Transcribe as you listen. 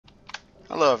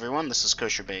Hello everyone, this is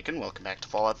Kosher Bacon. Welcome back to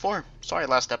Fallout 4. Sorry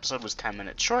last episode was 10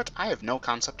 minutes short. I have no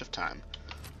concept of time.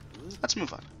 Let's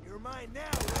move on. You're mine now.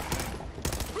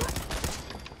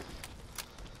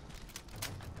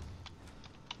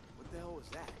 What the hell was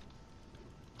that?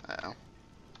 Uh-oh.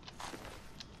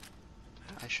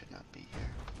 I should not be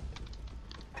here.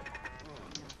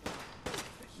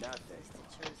 Nothing. It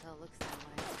sure as hell looks that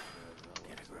way.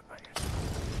 Get a grip on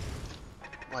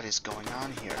yourself. What is going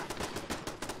on here?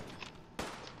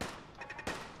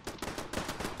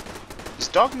 Is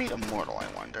Dogmeat immortal, I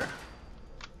wonder?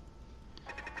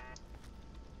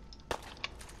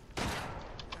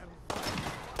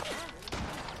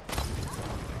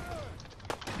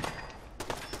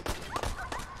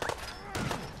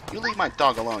 You leave my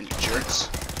dog alone, you jerks.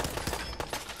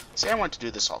 See, I want to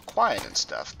do this all quiet and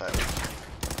stuff, but...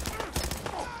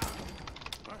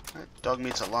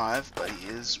 Dogmeat's alive, but he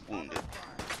is wounded.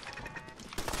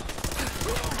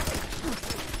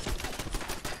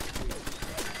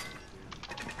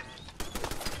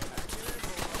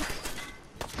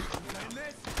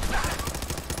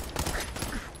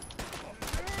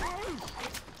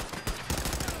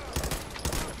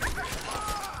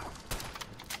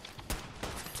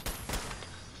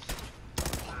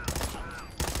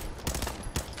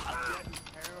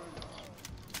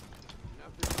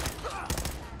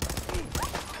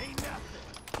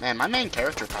 Man, my main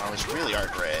character powers really are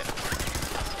great.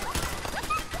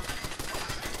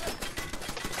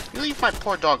 You leave my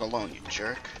poor dog alone, you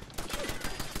jerk.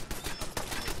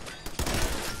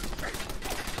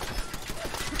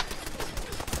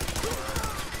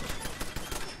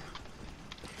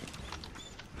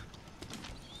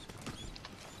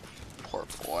 Poor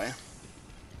boy.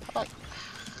 How about...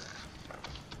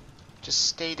 Just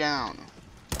stay down.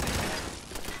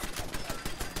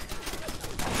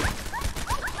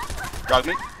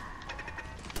 Dogmeat?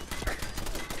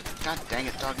 God dang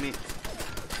it, Dogmeat.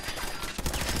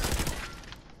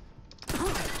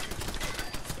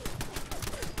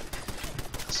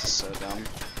 This is so dumb.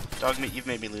 Dogmeat, you've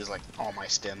made me lose like all my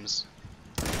stims.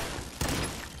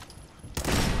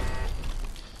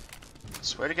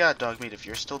 Swear to God, Dogmeat, if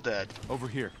you're still dead. Over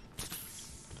here.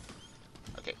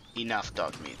 Okay, enough,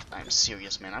 Dogmeat. I'm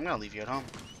serious, man. I'm gonna leave you at home.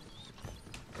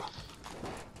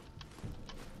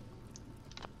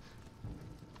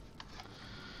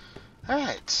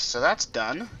 Alright, so that's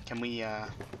done. Can we,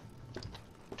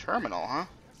 terminal, huh?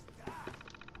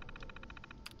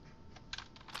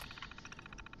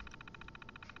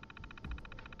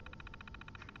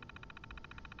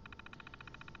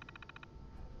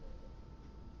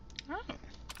 Oh.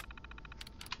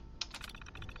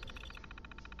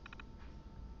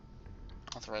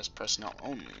 Authorized personnel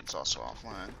only. It's also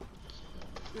offline.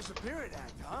 Disappearance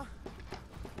act, huh?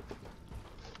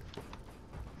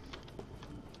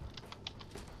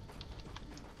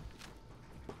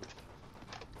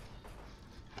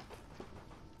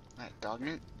 Alright,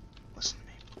 Dogmeat, listen to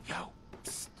me. Yo.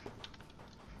 Psst.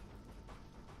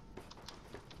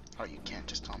 Oh, you can't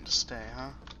just tell him to stay,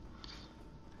 huh?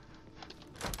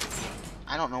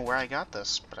 I don't know where I got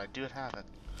this, but I do have it.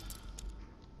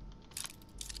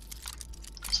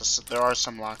 So there are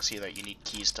some locks here that you need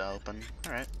keys to open.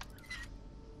 Alright.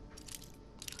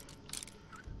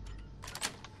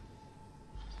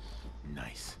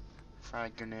 Nice.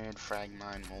 Frag grenade, frag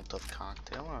mine, Molotov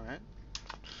cocktail, alright.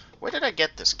 Where did I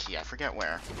get this key? I forget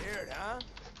where. Scared, huh?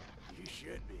 You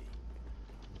should be.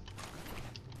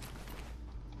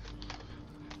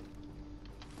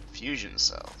 Fusion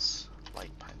cells. Light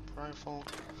pipe rifle.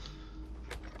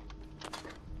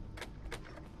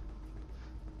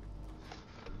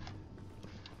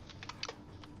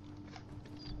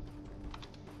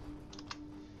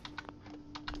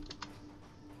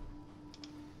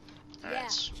 Yeah,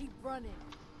 keep running.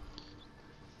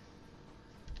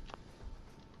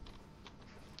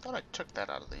 Thought I took that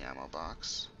out of the ammo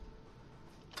box.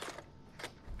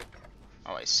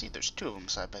 Oh, I see. There's two of them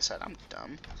side by side. I'm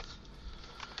dumb.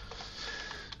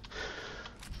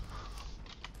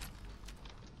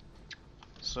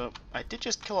 So, I did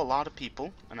just kill a lot of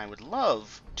people, and I would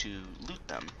love to loot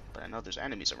them, but I know there's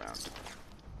enemies around.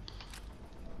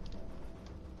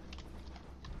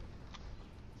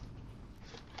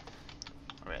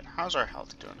 Alright, how's our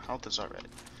health doing? Health is alright.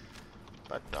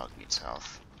 But Dogmeat's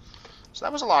health. So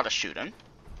that was a lot of shooting.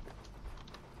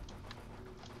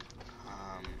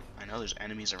 I know there's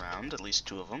enemies around, at least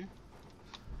two of them.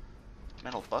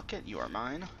 Metal bucket, you are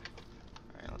mine.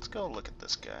 Alright, let's go look at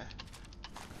this guy.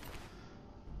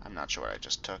 I'm not sure what I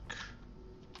just took.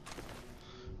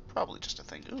 Probably just a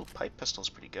thing. Ooh, pipe pistol's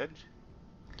pretty good.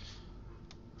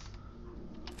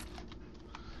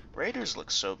 Raiders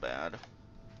look so bad,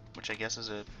 which I guess is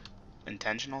a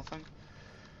intentional thing.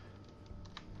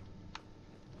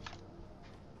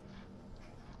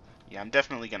 Yeah, I'm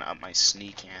definitely gonna up my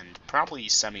sneak and probably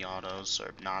semi-autos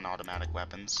or non-automatic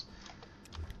weapons.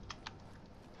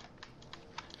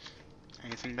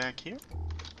 Anything back here?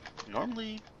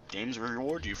 Normally, games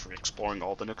reward you for exploring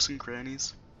all the nooks and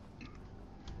crannies.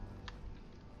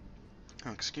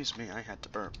 Oh, excuse me, I had to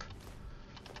burp.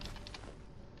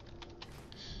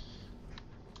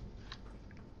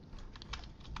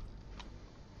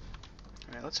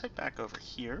 Alright, let's head back over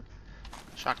here.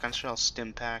 Shotgun shell,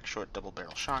 stim pack, short double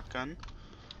barrel shotgun.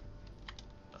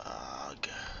 Ugh.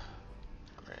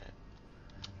 Great.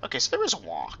 Okay, so there is a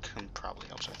walk, and probably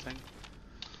helps, I think.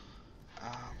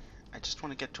 I just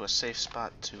want to get to a safe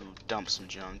spot to dump some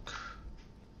junk.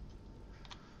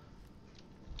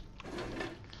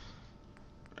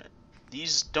 Right.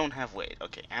 These don't have weight.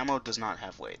 Okay, ammo does not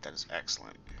have weight. That is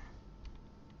excellent.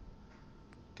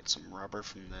 Get some rubber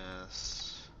from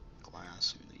this.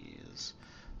 Glass from these.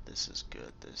 This is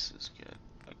good. This is good.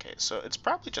 Okay, so it's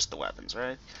probably just the weapons,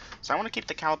 right? So I want to keep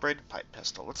the calibrated pipe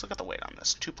pistol. Let's look at the weight on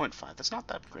this. 2.5. That's not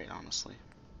that great, honestly.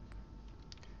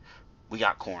 We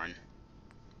got corn.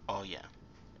 Oh, yeah.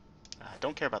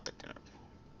 Don't care about the dinner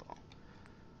ball.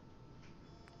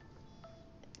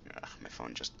 Ugh, my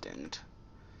phone just dinged.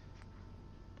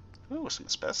 Ooh, some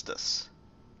asbestos.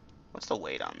 What's the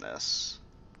weight on this?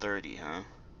 30, huh?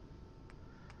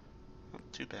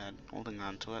 Not too bad. Holding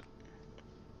on to it.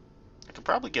 I could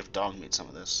probably give Dogmeat some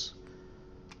of this.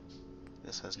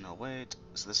 This has no weight,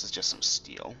 so this is just some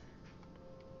steel.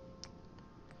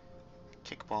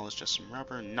 Kickball is just some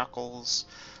rubber. Knuckles.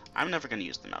 I'm never going to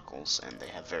use the knuckles, and they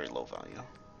have very low value.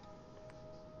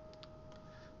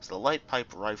 So the light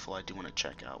pipe rifle I do want to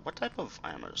check out. What type of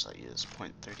ammo does I use?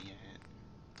 .38.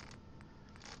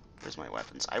 Where's my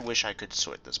weapons? I wish I could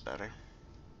sort this better.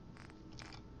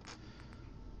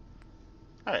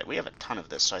 Alright, we have a ton of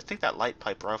this, so I think that light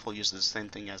pipe rifle uses the same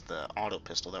thing as the auto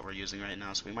pistol that we're using right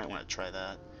now, so we might want to try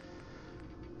that.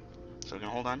 So we're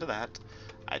going to hold on to that.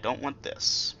 I don't want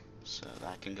this, so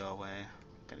that can go away.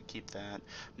 I'm going to keep that.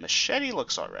 Machete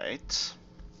looks alright.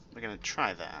 We're going to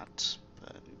try that,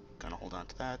 but I'm going to hold on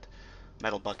to that.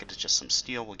 Metal bucket is just some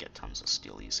steel. We'll get tons of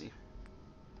steel easy.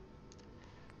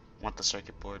 Want the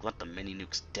circuit board. Want the mini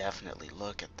nukes. Definitely.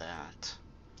 Look at that.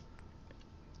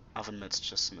 Oven mitts,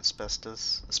 just some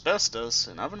asbestos. Asbestos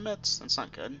and oven mitts? That's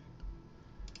not good.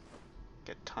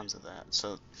 Get tons of that.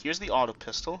 So here's the auto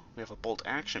pistol. We have a bolt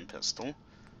action pistol.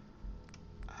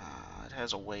 It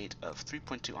has a weight of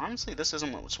 3.2. Honestly, this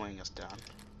isn't what was weighing us down.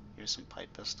 Here's some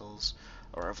pipe pistols.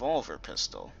 A revolver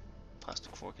pistol.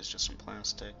 Plastic fork is just some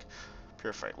plastic.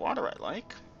 Purified water I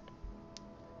like.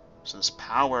 So this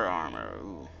power armor.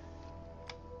 Ooh.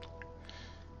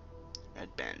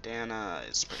 Red bandana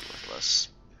is pretty worthless.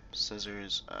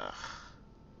 Scissors, ugh.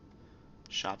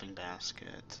 Shopping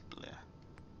basket, bleh.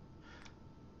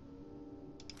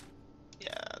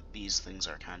 Yeah, these things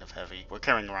are kind of heavy. We're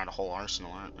carrying around a whole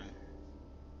arsenal, aren't we?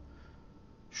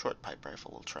 Short pipe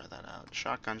rifle, we'll try that out.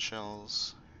 Shotgun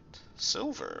shells.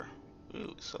 Silver.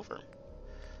 Ooh, silver.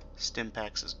 Stim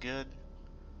packs is good.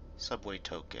 Subway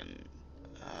token.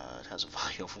 It has a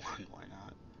value of 1, why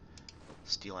not?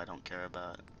 Steel I don't care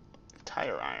about.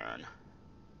 Tire iron.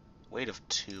 Weight of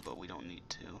 2, but we don't need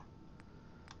 2.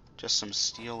 Just some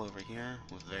steel over here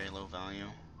with very low value.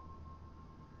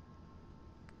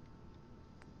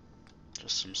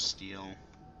 Just some steel.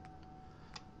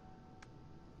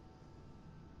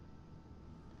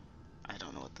 I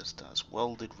don't know what this does.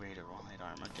 Welded radar light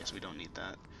armor. I guess we don't need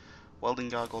that. Welding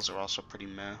goggles are also pretty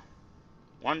meh.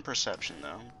 1 perception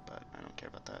though, but I don't care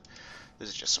about that. This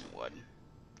is just some wood.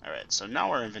 Alright, so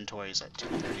now our inventory is at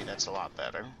 230. That's a lot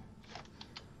better.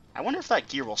 I wonder if that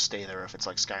gear will stay there, if it's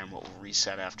like Skyrim, will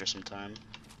reset after some time.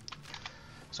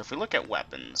 So if we look at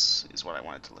weapons, is what I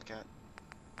wanted to look at.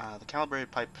 The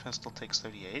calibrated pipe pistol takes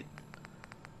 38.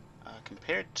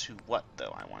 Compared to what,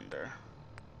 though, I wonder?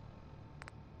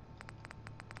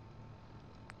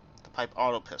 The pipe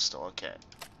auto pistol, okay.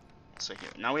 So here,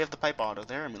 now we have the pipe auto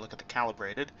there, and we look at the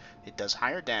calibrated. It does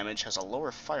higher damage, has a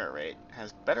lower fire rate,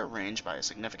 has better range by a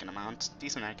significant amount,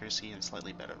 decent accuracy, and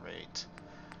slightly better rate.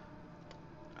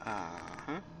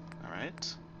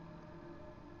 Alright.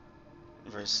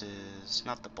 Versus,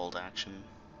 not the bolt action,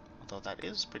 although that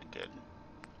is pretty good.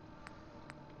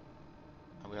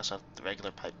 We also have the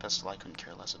regular pipe pistol I couldn't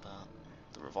care less about.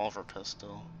 The revolver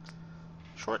pistol.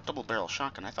 Short double barrel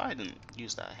shotgun. I thought I didn't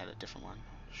use that. I had a different one.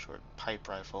 Short pipe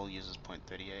rifle uses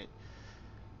 .38.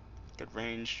 Good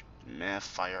range. Meh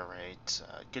fire rate.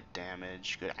 Good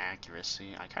damage. Good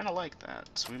accuracy. I kind of like that,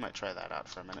 so we might try that out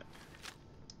for a minute.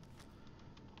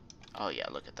 Oh yeah,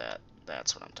 look at that.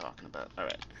 That's what I'm talking about.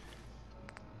 Alright.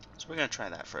 So we're going to try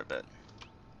that for a bit.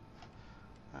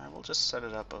 We'll just set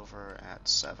it up over at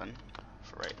 7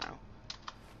 for right now.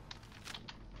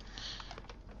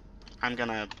 I'm going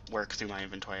to work through my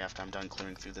inventory after I'm done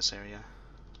clearing through this area.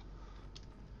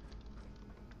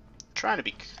 Trying to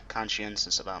be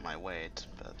conscientious about my weight,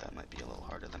 but that might be a little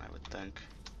harder than I would think.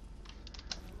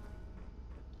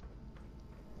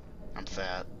 I'm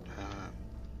fat.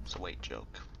 It's a weight joke.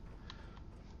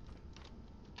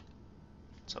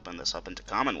 Let's open this up into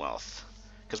Commonwealth.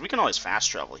 Because we can always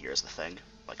fast travel, here's the thing.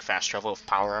 Like, fast travel with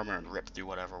power armor and rip through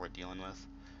whatever we're dealing with.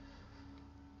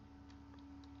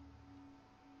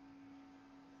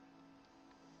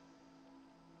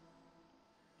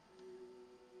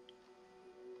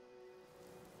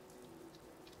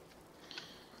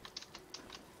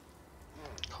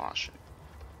 Caution.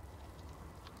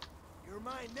 You're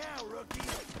mine now, rookie.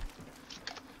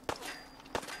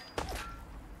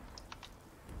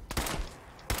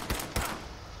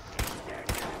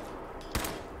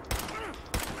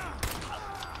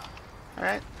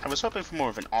 Alright, I was hoping for more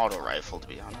of an auto rifle, to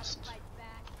be honest.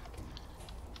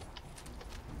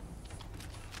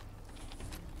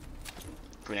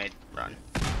 Grenade, run.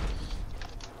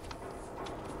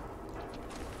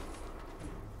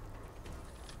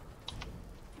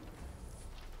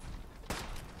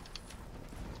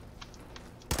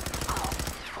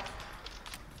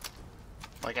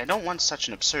 Like, I don't want such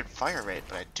an absurd fire rate,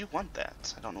 but I do want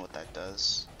that. I don't know what that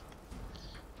does.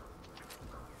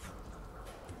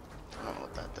 I don't know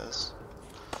what that does.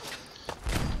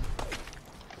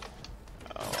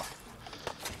 Oh.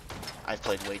 I've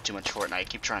played way too much Fortnite. I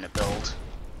keep trying to build.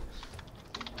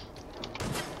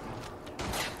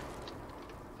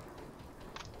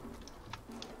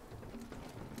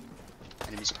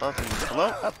 Enemies above and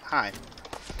below. Oh, hi.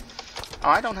 Oh,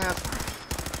 I don't have...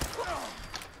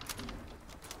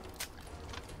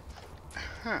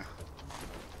 Huh.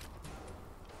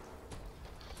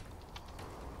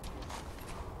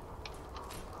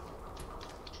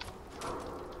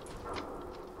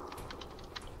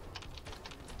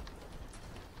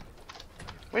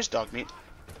 Where's Dogmeat?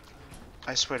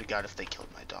 I swear to God, if they killed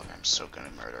my dog, I'm so gonna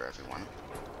murder everyone.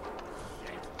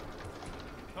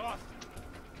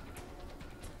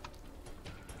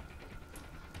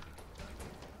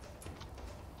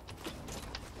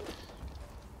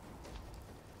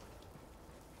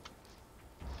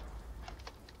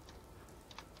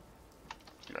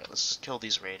 Alright, let's just kill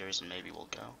these raiders and maybe we'll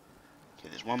go. Okay,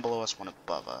 there's one below us, one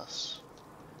above us.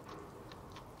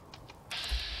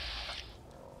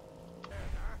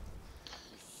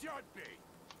 Should be.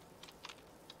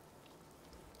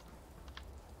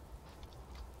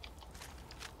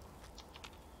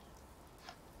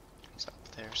 He's up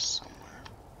there somewhere.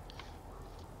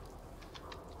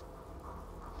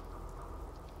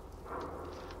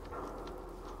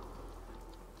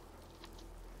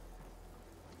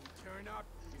 Turn up,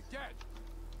 you're dead.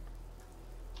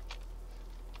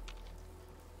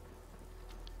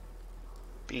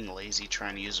 Being lazy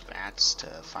trying to use VATS to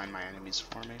find my enemies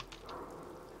for me.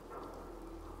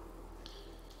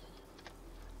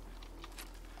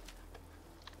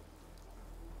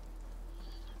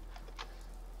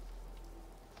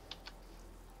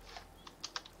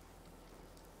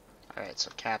 Alright,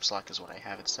 so caps lock is what I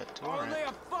have it set to. Only Alright.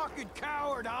 a fucking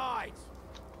coward hides.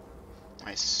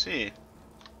 I see.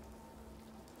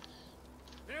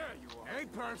 There you are.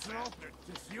 Ain't personal.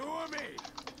 Just you or me.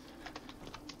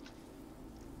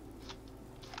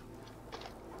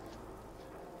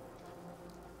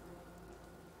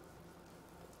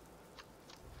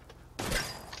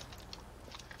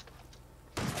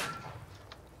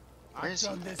 Where I've is he?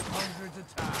 done this hundreds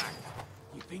of times.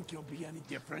 You think you'll be any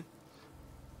different?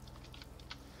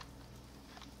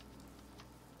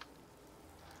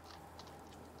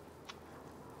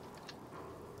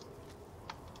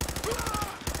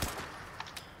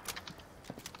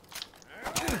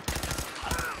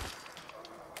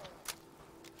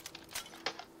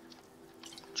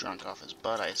 Drunk off his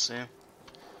butt, I see.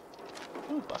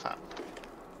 Ooh, buff out.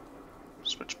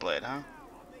 Switchblade, huh?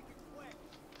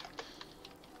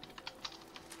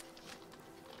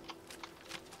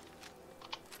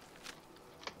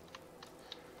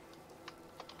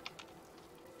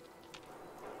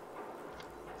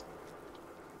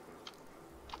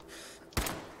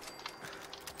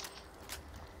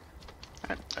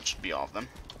 Alright, that should be all of them.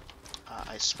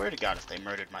 I swear to God, if they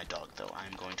murdered my dog, though,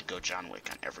 I'm going to go John Wick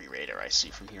on every raider I see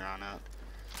from here on out.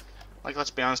 Like,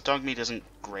 let's be honest, Dogmeat isn't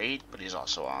great, but he's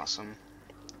also awesome.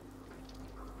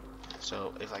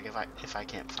 So, if I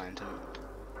can't find him...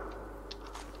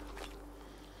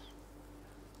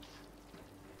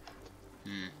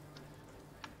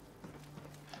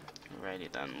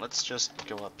 Alrighty then, let's just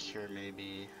go up here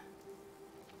maybe.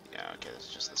 Yeah, okay, this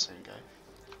is just the same guy.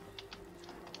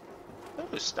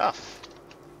 Ooh, stuff.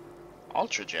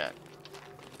 Ultra jet.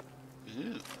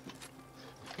 Ooh.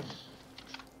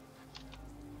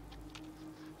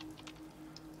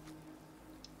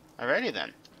 Alrighty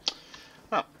then.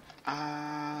 Well,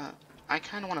 I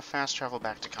kind of want to fast travel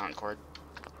back to Concord.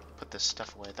 Put this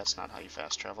stuff away. That's not how you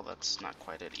fast travel. That's not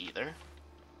quite it either.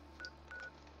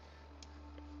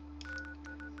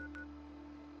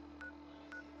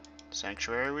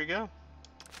 Sanctuary we go.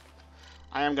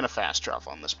 I am going to fast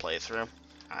travel on this playthrough.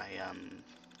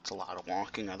 It's a lot of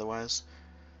walking otherwise.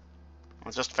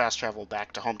 I'll just fast travel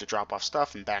back to home to drop off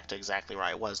stuff and back to exactly where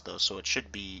I was though, so it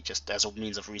should be just as a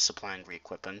means of resupplying,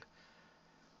 re-equipping.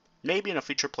 Maybe in a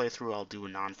future playthrough I'll do a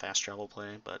non-fast travel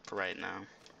play, but for right now.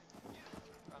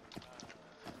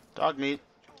 Dogmeat.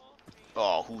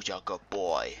 Oh, who's your good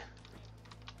boy?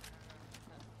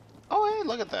 Oh, hey,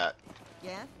 look at that.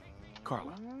 Yeah?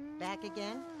 Carla. Back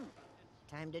again?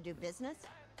 Time to do business?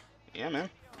 Yeah, man.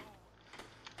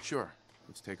 Sure.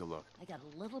 Let's take a look. I got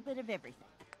a little bit of everything.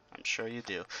 I'm sure you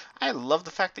do. I love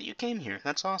the fact that you came here.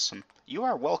 That's awesome. You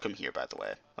are welcome here, by the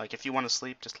way. Like, if you want to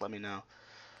sleep, just let me know.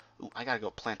 Ooh, I gotta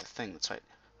go plant a thing. That's right.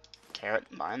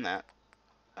 Carrot, mind that.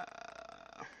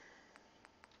 I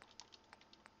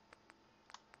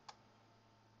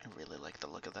really like the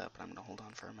look of that, but I'm gonna hold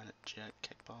on for a minute. Jet,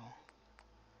 kickball.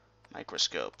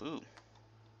 Microscope. Ooh.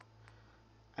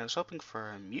 I was hoping for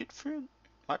a mute fruit?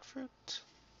 What fruit?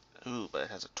 Ooh, but it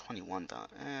has a 21 value.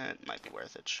 It might be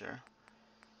worth it, sure.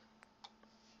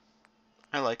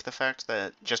 I like the fact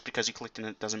that just because you clicked in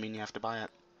it doesn't mean you have to buy it.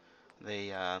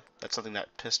 That's something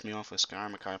that pissed me off with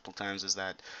Skyrim a couple times, is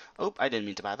that, oh, I didn't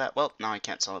mean to buy that. Well, now I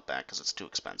can't sell it back because it's too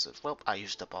expensive. Well, I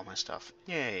used up all my stuff.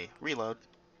 Yay, reload.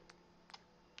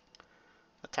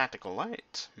 A tactical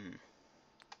light.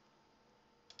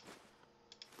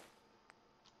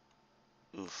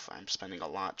 Oof, I'm spending a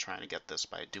lot trying to get this,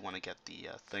 but I do want to get the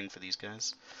thing for these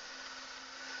guys.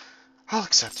 I'll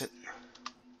accept it.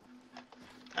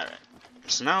 Alright,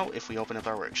 so now if we open up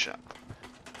our workshop,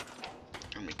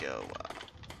 and we go,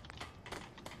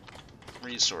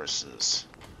 resources.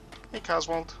 Hey,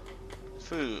 Coswald.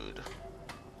 Food.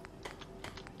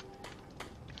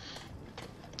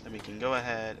 Then we can go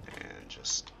ahead and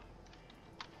just...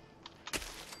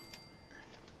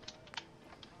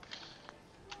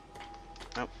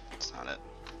 Nope, that's not it.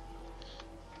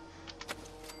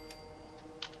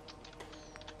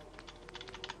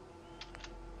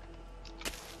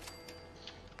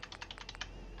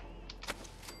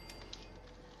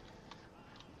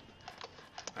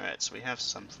 Alright, so we have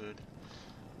some food.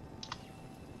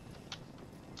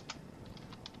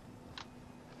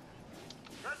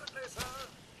 Presently, sir.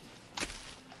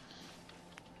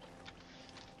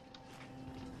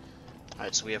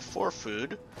 Alright, so we have 4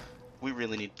 food. We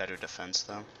really need better defense,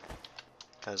 though.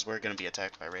 Because we're going to be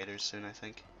attacked by raiders soon, I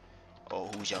think. Oh,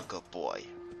 who's your good boy?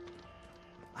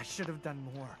 I should have done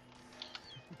more.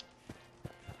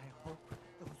 I hope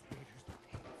those raiders will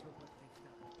pay for what they've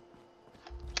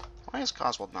done. Why is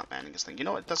Coswald not manning his thing? You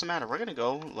know what? It doesn't matter. We're going to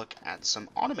go look at some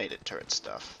automated turret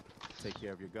stuff. Take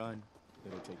care of your gun.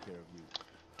 It'll take care of you.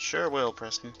 Sure will,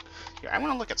 Preston. Here, I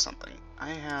want to look at something. I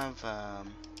have,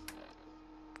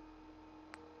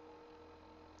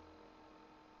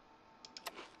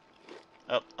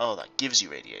 Oh, that gives you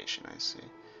radiation, I see.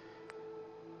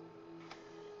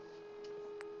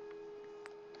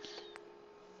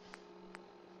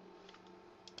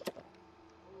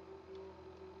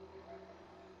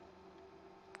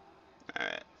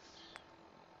 Alright.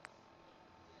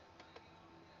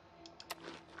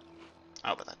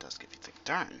 Oh, but that does give you things.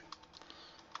 Darn.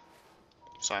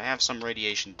 So I have some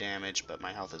radiation damage, but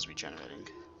my health is regenerating.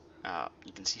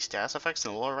 You can see status effects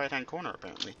in the lower right-hand corner,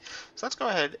 apparently. So let's go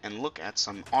ahead and look at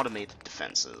some automated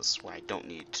defenses where I don't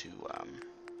need to,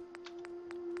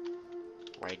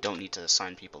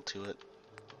 assign people to it.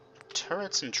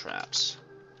 Turrets and traps.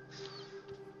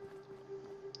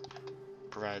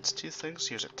 Provides 2 things.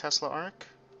 Here's a Tesla arc,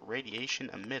 radiation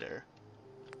emitter.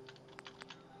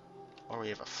 Or we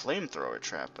have a flamethrower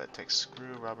trap, but it takes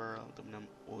screw, rubber, aluminum,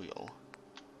 oil.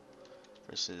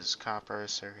 Versus copper,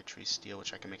 circuitry, steel,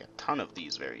 which I can make a ton of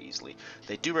these very easily.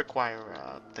 They do require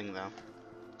a thing, though.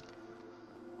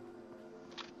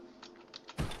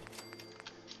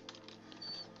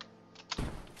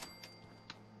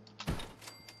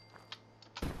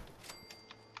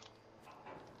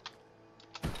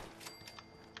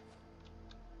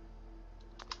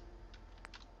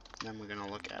 Then we're going to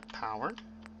look at power.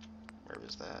 Where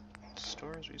was that?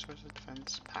 Stores, resources,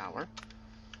 defense, power.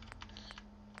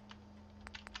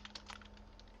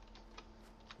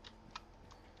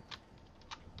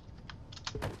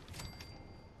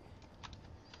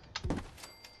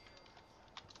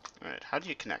 Alright, how do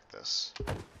you connect this?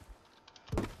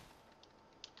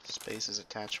 Space is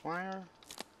attached wire.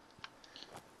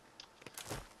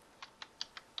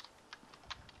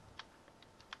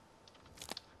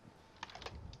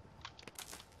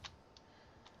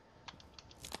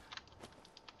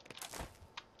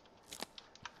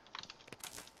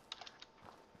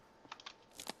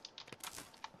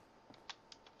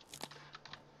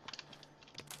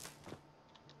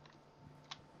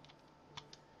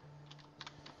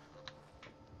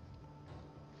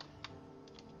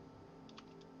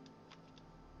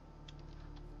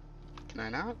 Can I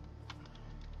not?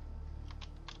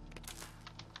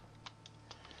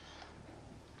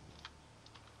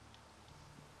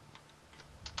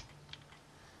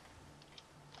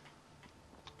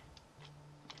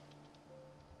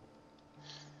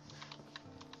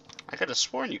 I could have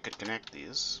sworn you could connect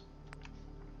these.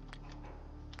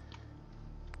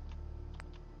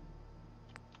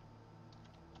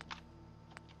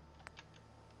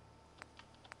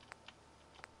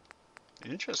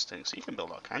 Interesting, so you can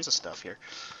build all kinds of stuff here.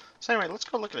 So anyway, let's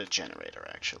go look at a generator,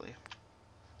 actually.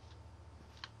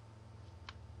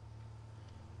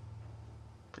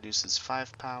 Produces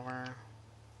 5 power.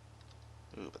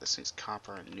 Ooh, but this thing's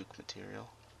copper and nuke material.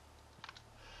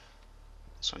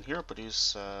 This one here will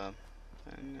produce,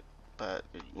 but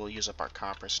we'll use up our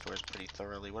copper stores pretty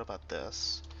thoroughly. What about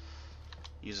this?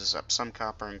 Uses up some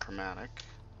copper and chromatic.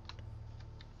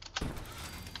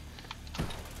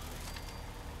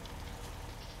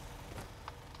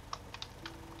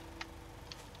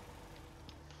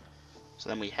 So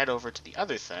then we head over to the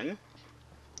other thing,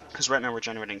 because right now we're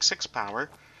generating 6 power,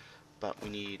 but we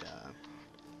need,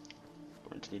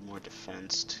 we're going to need more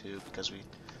defense too, because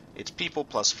it's people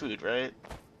plus food, right?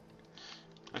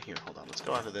 Oh, here, hold on, let's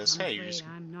go out of this. I'm Hey, afraid you're using...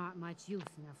 I'm not much use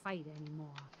in a fight anymore.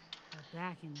 But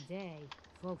back in the day,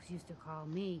 folks used to call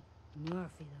me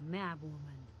Murphy the Mad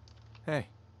Woman. Hey.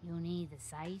 You need the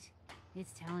sight?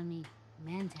 It's telling me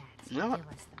Mentats You know what?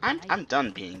 give us the I'm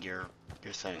done being your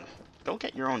thing. Go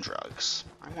get your own drugs.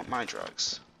 I want my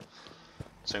drugs.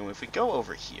 So if we go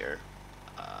over here,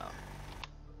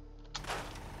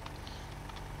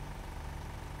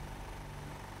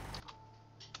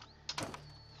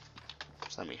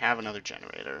 so then we have another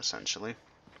generator, essentially.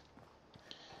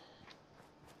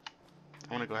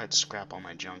 I want to go ahead and scrap all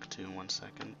my junk too in 1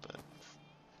 second, but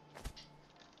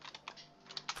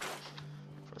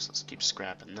first let's keep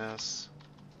scrapping this.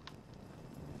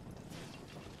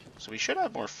 So we should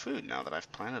have more food now that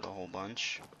I've planted a whole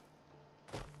bunch.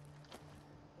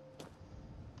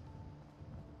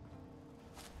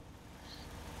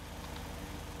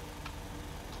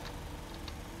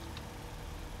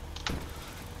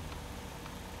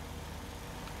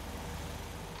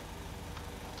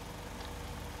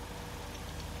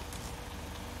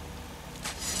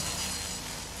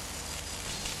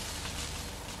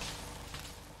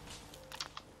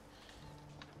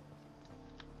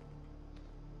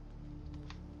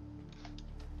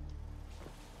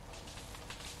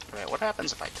 Alright, what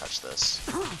happens if I touch this?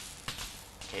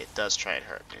 Okay, it does try to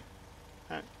hurt me.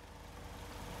 Alright.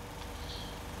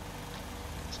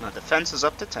 So now defense is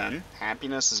up to 10.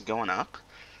 Happiness is going up.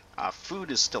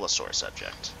 Food is still a sore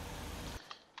subject.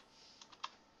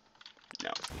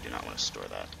 No, we do not want to store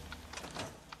that.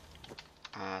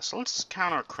 So let's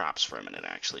count our crops for a minute,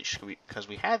 actually. Should we? Because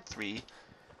we had 3,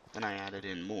 then I added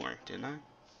in more, didn't I?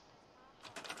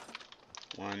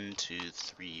 1, 2,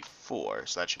 3, 4.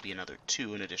 So that should be another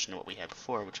 2 in addition to what we had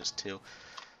before, which was 2.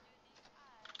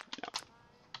 No.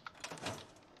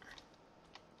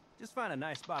 Just find a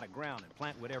nice spot of ground and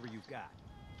plant whatever you've got.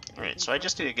 Alright, so I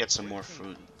just need to get some more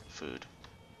food.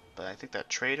 But I think that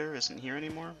trader isn't here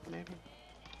anymore, maybe?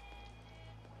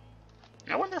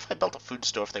 I wonder if I built a food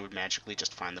store, if they would magically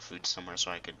just find the food somewhere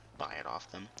so I could buy it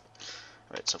off them.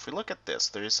 Alright, so if we look at this,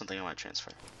 there is something I want to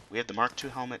transfer. We have the Mark II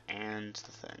helmet and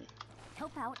the thing.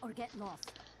 Help out or get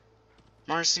lost.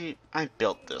 Marcy, I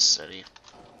built this city.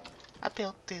 I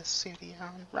built this city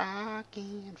on rock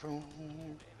and roll.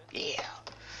 Yeah.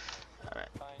 Alright.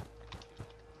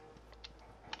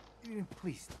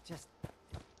 Please, just...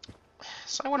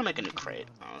 So I want to make a new crate,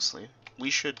 honestly.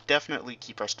 We should definitely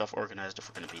keep our stuff organized if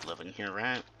we're going to be living here,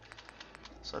 right?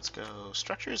 So let's go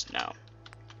structures? No.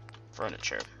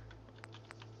 Furniture.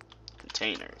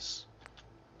 Containers.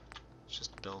 Let's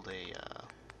just build a,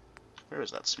 where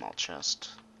is that small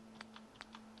chest?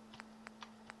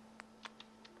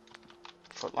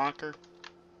 Foot locker?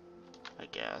 I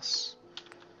guess.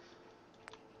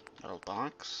 Metal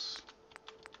box.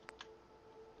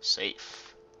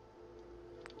 Safe.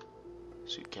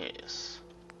 Suitcase.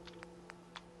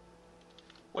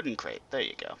 Wooden crate. There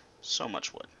you go. So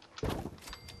much wood.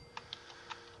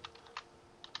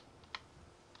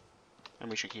 And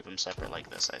we should keep them separate like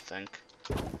this, I think.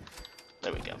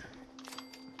 There we go.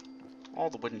 All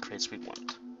the wooden crates we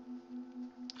want.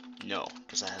 No,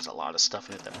 because that has a lot of stuff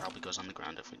in it that probably goes on the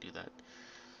ground if we do that.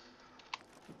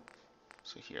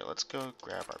 So here, let's go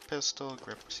grab our pistol,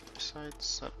 grip receiver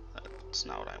sights. Oh, that's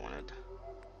not what I wanted.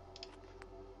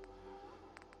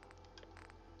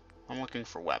 I'm looking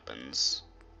for weapons.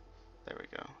 There we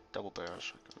go. Double barrel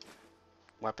shotgun.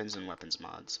 Weapons and weapons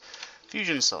mods.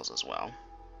 Fusion cells as well.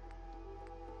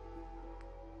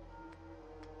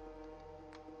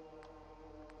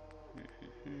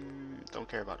 Don't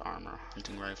care about armor.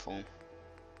 Hunting rifle.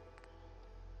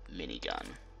 Minigun.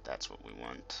 That's what we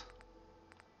want.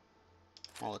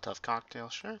 Molotov cocktail,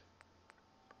 sure.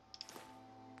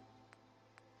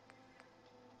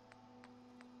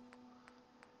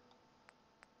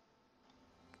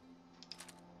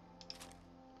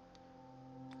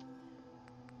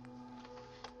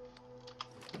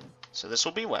 So this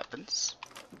will be weapons.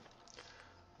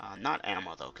 Not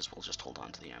ammo though, because we'll just hold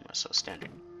on to the ammo. So standard,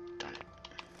 darn it.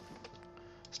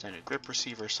 Standard grip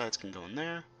receiver sights can go in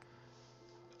there.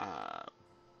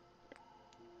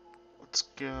 Let's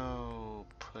go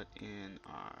put in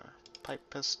our pipe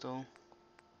pistol.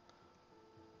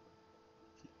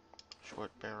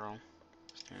 Short barrel.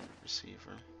 Standard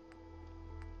receiver.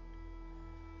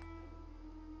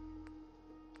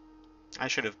 I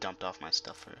should have dumped off my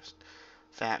stuff first.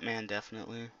 Fat man,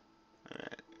 definitely.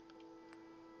 Alright.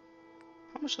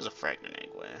 How much does a frag grenade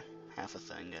weigh? Half a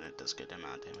thing, and it does good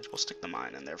amount of damage. We'll stick the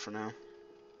mine in there for now.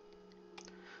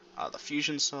 The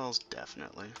fusion cells,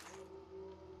 definitely.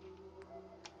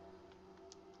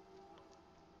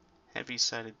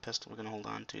 Heavy-sided pistol we're going to hold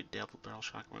on to. Double barrel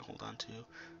shotgun we're going to hold on to.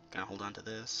 Going to hold on to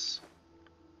this.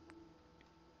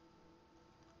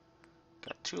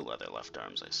 Got 2 leather left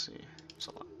arms, I see. It's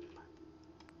a lot.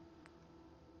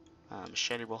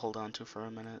 Machete we'll hold on to for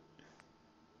a minute.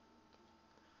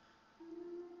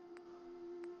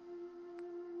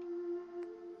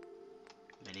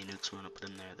 Mini nukes we want to put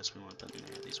in there. This we want to put in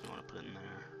there. These we want to put in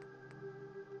there.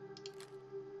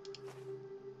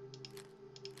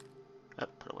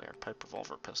 Put away our pipe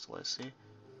revolver pistol, I see.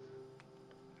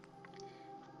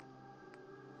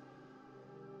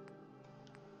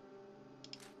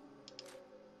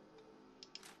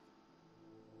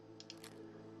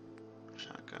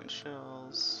 Shotgun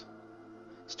shells.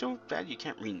 It's too bad you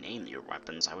can't rename your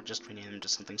weapons. I would just rename them to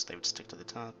something so they would stick to the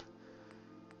top.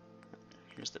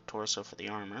 Here's the torso for the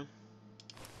armor.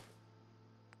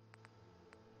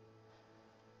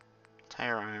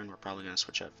 Tire iron, we're probably going to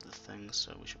switch out for the things,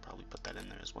 so we should probably put that in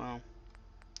there as well.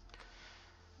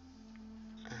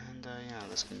 And yeah,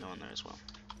 this can go in there as well.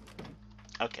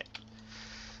 Okay,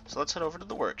 so let's head over to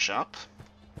the workshop,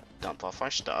 dump off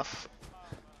our stuff.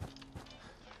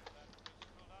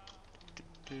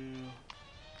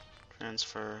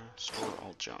 Transfer, store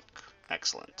all junk.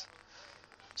 Excellent.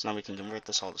 So now we can convert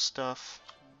this all to stuff.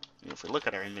 And if we look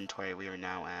at our inventory, we are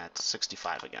now at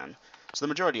 65 again. So the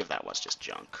majority of that was just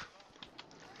junk.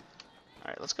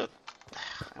 Alright, let's go.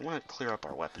 I want to clear up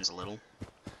our weapons a little.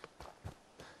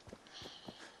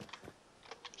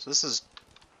 So this is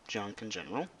junk in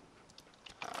general.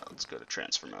 Let's go to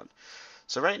transfer mode.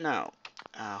 So right now,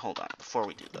 hold on, before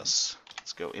we do this,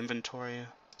 let's go inventory,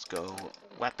 let's go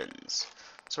weapons.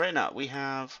 So right now, we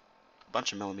have a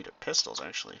bunch of millimeter pistols,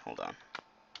 actually. Hold on.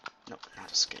 Nope,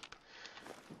 not escape.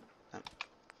 Nope.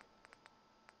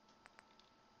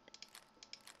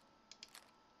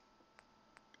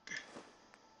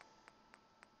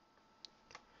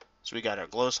 So we got our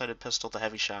glow-sighted pistol, the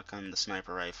heavy shotgun, the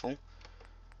sniper rifle,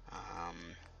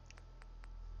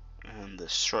 and the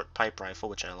short pipe rifle,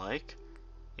 which I like.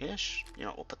 Ish. You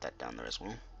know, we'll put that down there as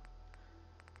well.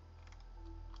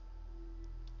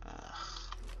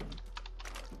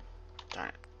 Darn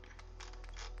it.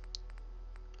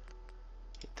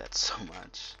 Hate that so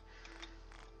much.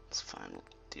 It's fine, we'll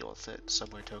deal with it.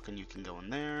 Subway token, you can go in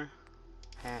there.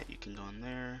 Hat, you can go in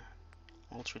there.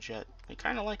 Ultra jet, I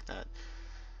kind of like that.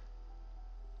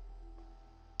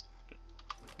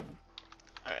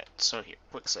 Alright, so here,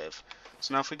 quick save.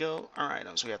 So now if we go our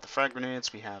items, we have the frag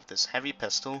grenades, we have this heavy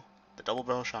pistol, the double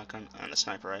barrel shotgun, and the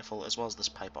sniper rifle, as well as this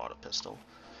pipe auto pistol.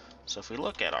 So if we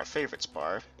look at our favorites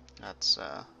bar, that's,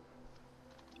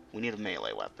 we need a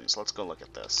melee weapon, so let's go look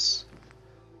at this.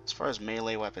 As far as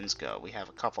melee weapons go, we have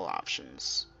a couple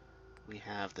options. We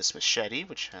have this machete,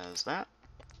 which has that,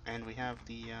 and we have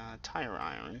the tire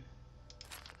iron.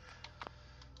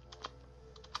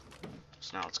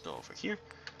 So now let's go over here.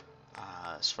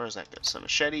 As far as that goes, so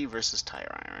machete versus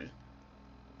tire iron.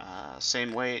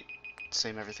 Same weight,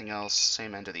 same everything else,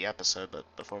 same end of the episode, but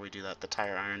before we do that, the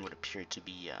tire iron would appear to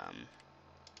be,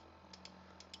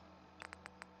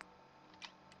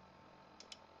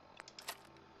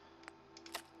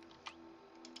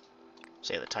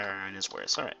 say the tire iron is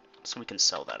worse. Alright, so we can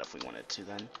sell that if we wanted to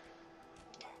then.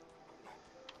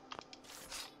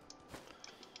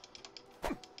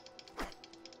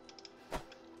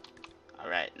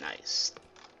 Alright, nice.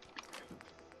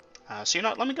 So you know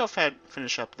what, let me go ahead and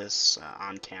finish up this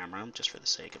on camera, just for the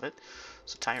sake of it.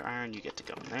 So tire iron, you get to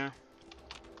go in there.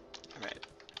 Alright.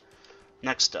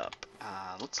 Next up,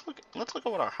 let's look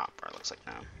at what our hotbar looks like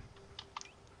now.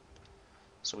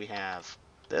 So we have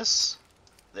this,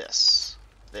 this,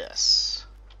 this,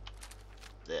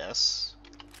 this,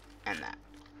 and that.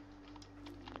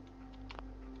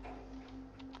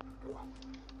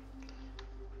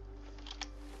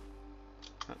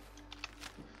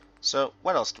 So,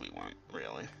 what else do we want,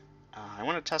 really? I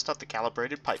want to test out the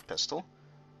calibrated pipe pistol.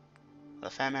 The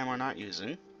fat man we're not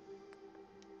using.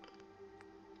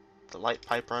 The light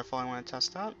pipe rifle I want to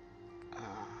test out.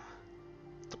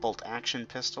 The bolt action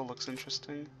pistol looks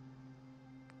interesting.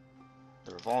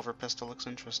 The revolver pistol looks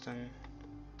interesting.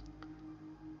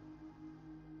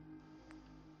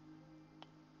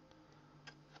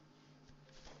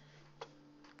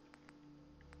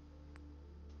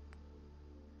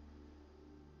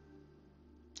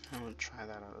 I'm going to try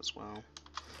that out as well.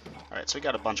 Alright, so we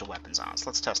got a bunch of weapons on us.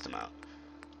 Let's test them out.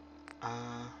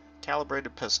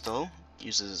 Calibrated pistol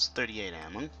uses 38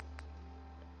 ammo.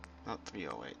 Not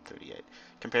 308, 38.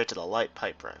 Compared to the light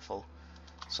pipe rifle.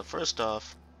 So first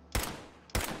off...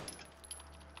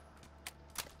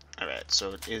 Alright,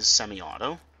 so it is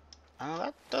semi-auto.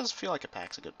 That does feel like it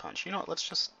packs a good punch. You know what, let's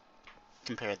just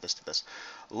compare this to this.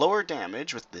 Lower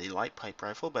damage with the light pipe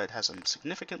rifle, but it has a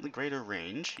significantly greater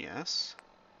range, yes.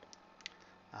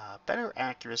 Better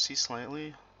accuracy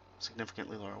slightly,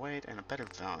 significantly lower weight, and a better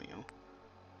value.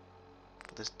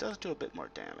 But this does do a bit more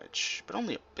damage, but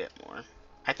only a bit more.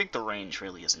 I think the range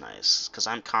really is nice, because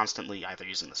I'm constantly either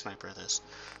using the sniper or this.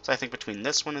 So I think between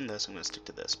this one and this, I'm going to stick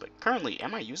to this. But currently,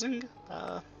 am I using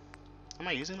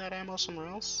that ammo somewhere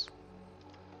else?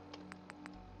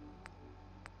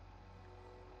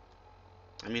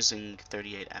 I'm using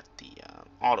 38 at the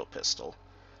auto pistol,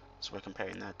 so we're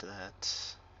comparing that to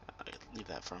that. Leave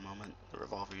that for a moment. The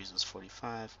revolver uses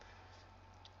 45.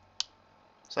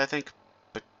 So I think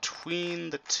between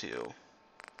the two,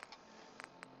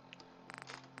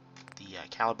 the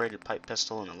calibrated pipe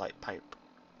pistol and the light pipe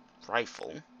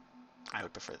rifle, I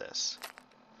would prefer this.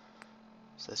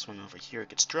 So this one over here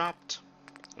gets dropped.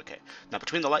 Okay, now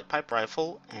between the light pipe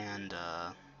rifle and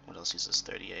what else uses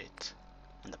 38?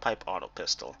 And the pipe auto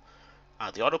pistol.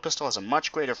 The auto pistol has a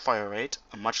much greater fire rate,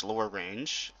 a much lower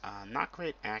range, not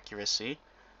great accuracy,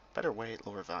 better weight,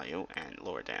 lower value, and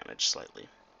lower damage slightly.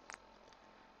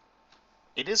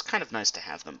 It is kind of nice to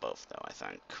have them both, though, I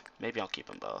think. Maybe I'll keep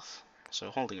them both. So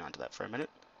holding on to that for a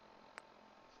minute.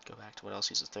 Go back to what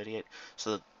else uses 38.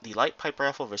 So the light pipe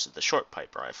rifle versus the short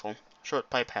pipe rifle.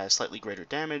 Short pipe has slightly greater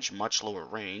damage, much lower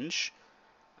range.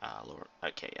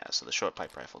 Okay, yeah, so the short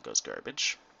pipe rifle goes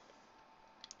garbage.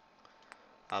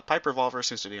 Pipe revolver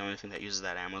seems to be the only thing that uses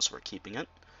that ammo, so we're keeping it.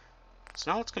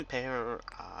 So now let's compare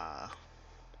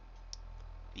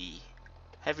the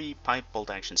heavy pipe bolt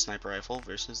action sniper rifle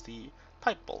versus the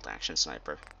pipe bolt action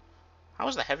sniper. How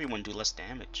does the heavy one do less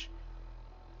damage?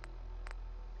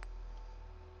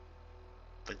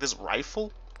 Like this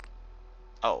rifle?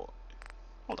 Oh,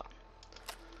 hold on.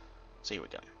 So here we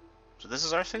go. So this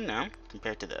is our thing now,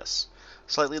 compared to this.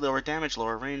 Slightly lower damage,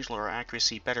 lower range, lower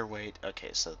accuracy, better weight. Okay,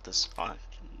 so this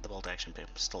the bolt action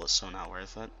pistol is so not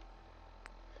worth it.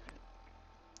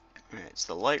 Alright, it's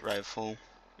the light rifle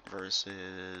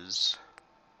versus...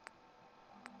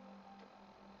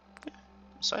 Yeah.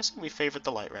 So I say we favorite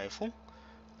the light rifle.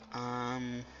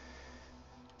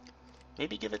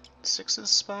 Maybe give it 6's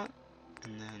spot,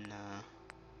 and then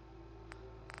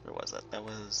where was that? That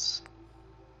was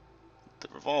the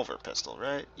revolver pistol,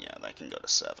 right? Yeah, that can go to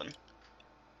 7.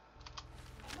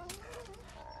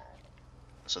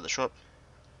 So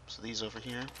so these over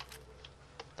here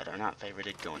that are not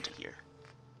favorited go into here.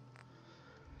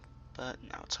 But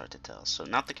now it's hard to tell. So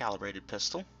not the calibrated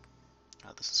pistol.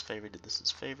 This is favorited, this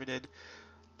is favorited.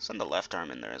 Send the left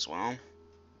arm in there as well.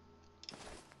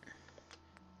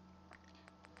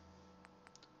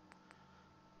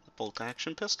 The bolt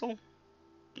action pistol?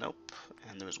 Nope.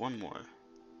 And there's one more.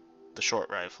 The short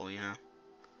rifle, yeah.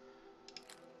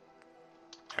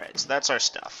 Alright, so that's our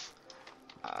stuff.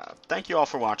 Thank you all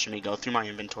for watching me go through my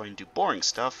inventory and do boring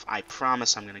stuff. I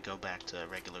promise I'm going to go back to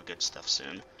regular good stuff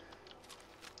soon.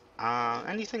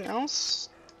 Anything else?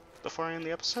 before I end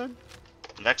the episode.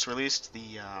 Vex released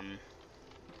the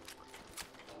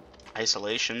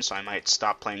Isolation, so I might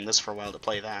stop playing this for a while to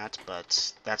play that,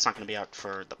 but that's not going to be out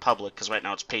for the public, because right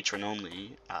now it's patron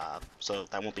only, so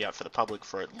that won't be out for the public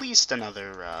for at least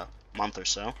another month or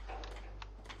so.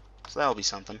 So that'll be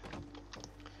something.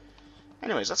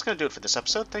 Anyways, that's going to do it for this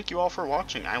episode. Thank you all for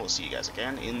watching. I will see you guys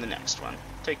again in the next one.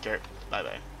 Take care.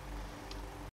 Bye-bye.